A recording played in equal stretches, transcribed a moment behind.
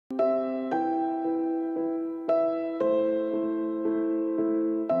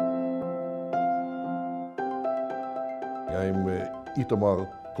I'm Itamar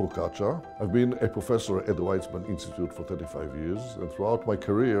Turkacha. I've been a professor at the Weizmann Institute for 35 years, and throughout my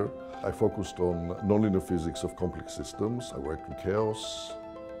career I focused on nonlinear physics of complex systems. I worked in chaos,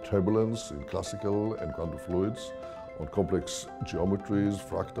 turbulence in classical and quantum fluids, on complex geometries,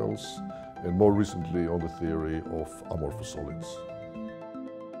 fractals, and more recently on the theory of amorphous solids.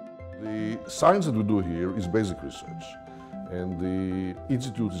 The science that we do here is basic research, and the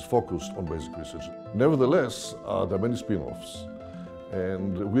Institute is focused on basic research. Nevertheless, there are many spin-offs,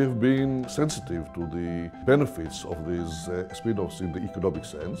 and we have been sensitive to the benefits of these spin-offs in the economic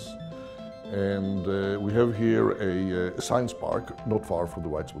sense. And we have here a science park not far from the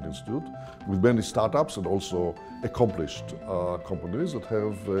Weizmann Institute with many startups and also accomplished companies that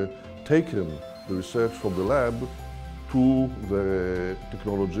have taken the research from the lab to the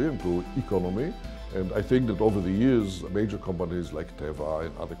technology and to economy. And I think that over the years, major companies like Teva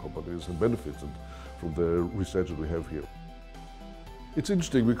and other companies have benefited from the research that we have here. It's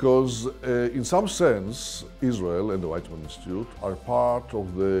interesting because in some sense, Israel and the Weizmann Institute are part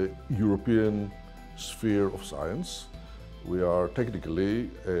of the European sphere of science. We are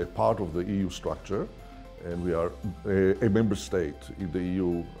technically a part of the EU structure, and we are a member state in the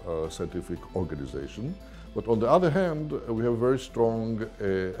EU scientific organization. But on the other hand, we have a very strong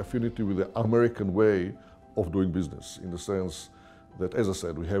affinity with the American way of doing business, in the sense that, as I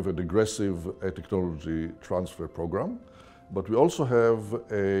said, we have an aggressive technology transfer program. But we also have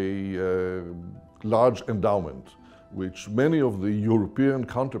a large endowment, which many of the European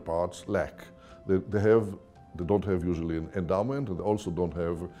counterparts lack. They don't have usually an endowment, and they also don't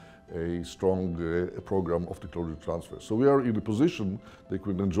have a strong program of technology transfer. So we are in a position that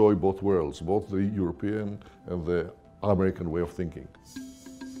we can enjoy both worlds, both the European and the American way of thinking.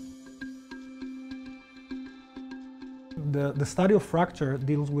 The study of fracture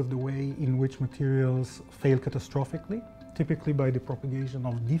deals with the way in which materials fail catastrophically, typically by the propagation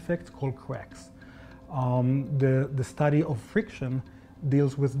of defects called cracks. The study of friction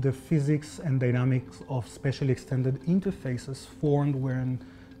deals with the physics and dynamics of specially extended interfaces formed when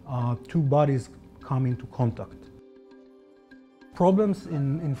two bodies come into contact. Problems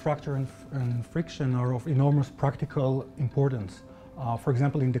in fracture and friction are of enormous practical importance. For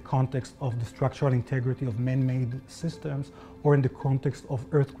example, in the context of the structural integrity of man-made systems or in the context of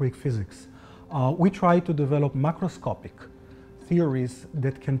earthquake physics. We try to develop macroscopic theories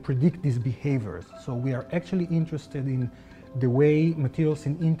that can predict these behaviors. So we are actually interested in the way materials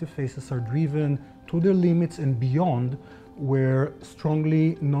in interfaces are driven to their limits and beyond, where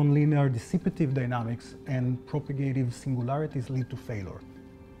strongly nonlinear dissipative dynamics and propagative singularities lead to failure.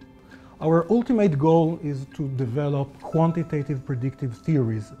 Our ultimate goal is to develop quantitative predictive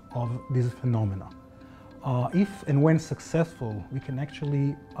theories of these phenomena. If and when successful, we can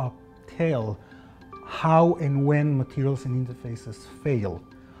actually tell how and when materials and interfaces fail.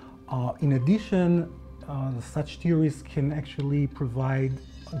 In addition, such theories can actually provide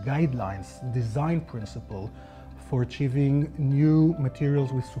guidelines, design principle for achieving new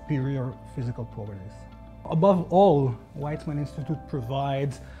materials with superior physical properties. Above all, Weizmann Institute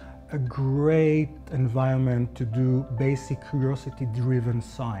provides a great environment to do basic curiosity-driven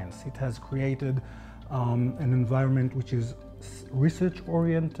science. It has created an environment which is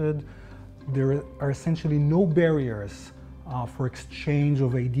research-oriented. There are essentially no barriers for exchange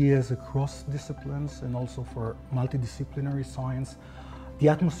of ideas across disciplines and also for multidisciplinary science. The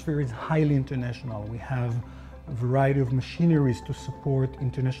atmosphere is highly international. We have a variety of machineries to support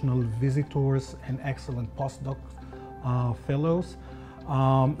international visitors and excellent postdoc fellows.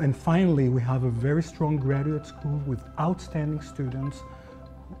 And finally, we have a very strong graduate school with outstanding students,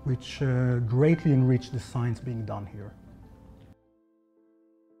 which greatly enrich the science being done here.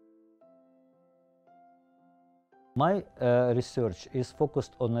 My research is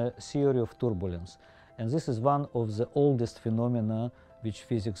focused on a theory of turbulence, and this is one of the oldest phenomena which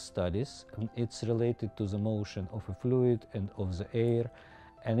physics studies. It's related to the motion of a fluid and of the air,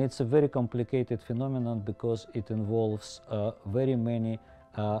 and it's a very complicated phenomenon because it involves very many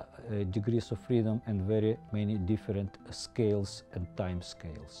degrees of freedom and very many different scales and time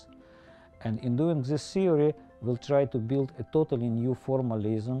scales. And in doing this theory, we'll try to build a totally new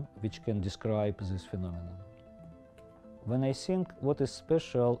formalism which can describe this phenomenon. When I think what is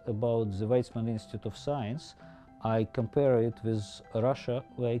special about the Weizmann Institute of Science, I compare it with Russia,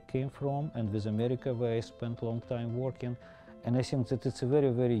 where I came from, and with America, where I spent a long time working. And I think that it's a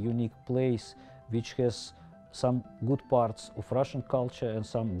very, very unique place which has some good parts of Russian culture and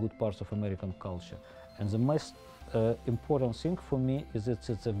some good parts of American culture. And the most important thing for me is that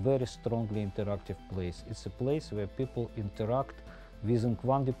it's a very strongly interactive place. It's a place where people interact within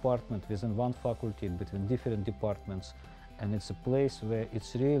one department, within one faculty, between different departments. and it's a place where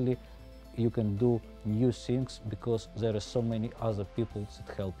it's really you can do new things because there are so many other people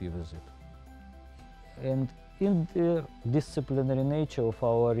that help you with it. And in the disciplinary nature of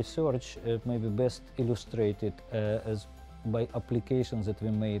our research, it may be best illustrated as by applications that we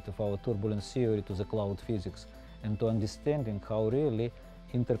made of our turbulence theory to the cloud physics and to understanding how really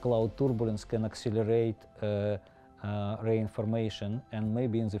intercloud turbulence can accelerate rain formation and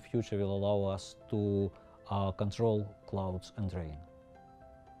maybe in the future will allow us to control clouds and rain.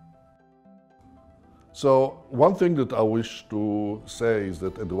 So one thing that I wish to say is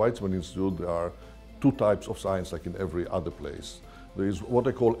that at the Weizmann Institute there are two types of science like in every other place. There is what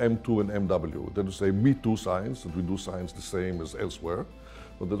I call M2 and MW. That is to say Me Too science, that we do science the same as elsewhere.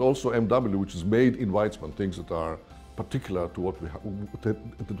 But there's also MW, which is made in Weizmann, things that are particular to what we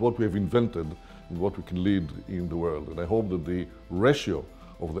have invented and what we can lead in the world. And I hope that the ratio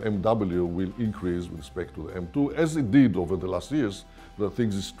of the MW will increase with respect to the M2, as it did over the last years, but I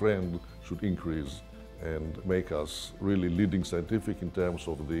think this trend should increase and make us really leading scientific in terms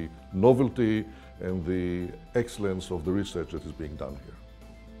of the novelty and the excellence of the research that is being done here.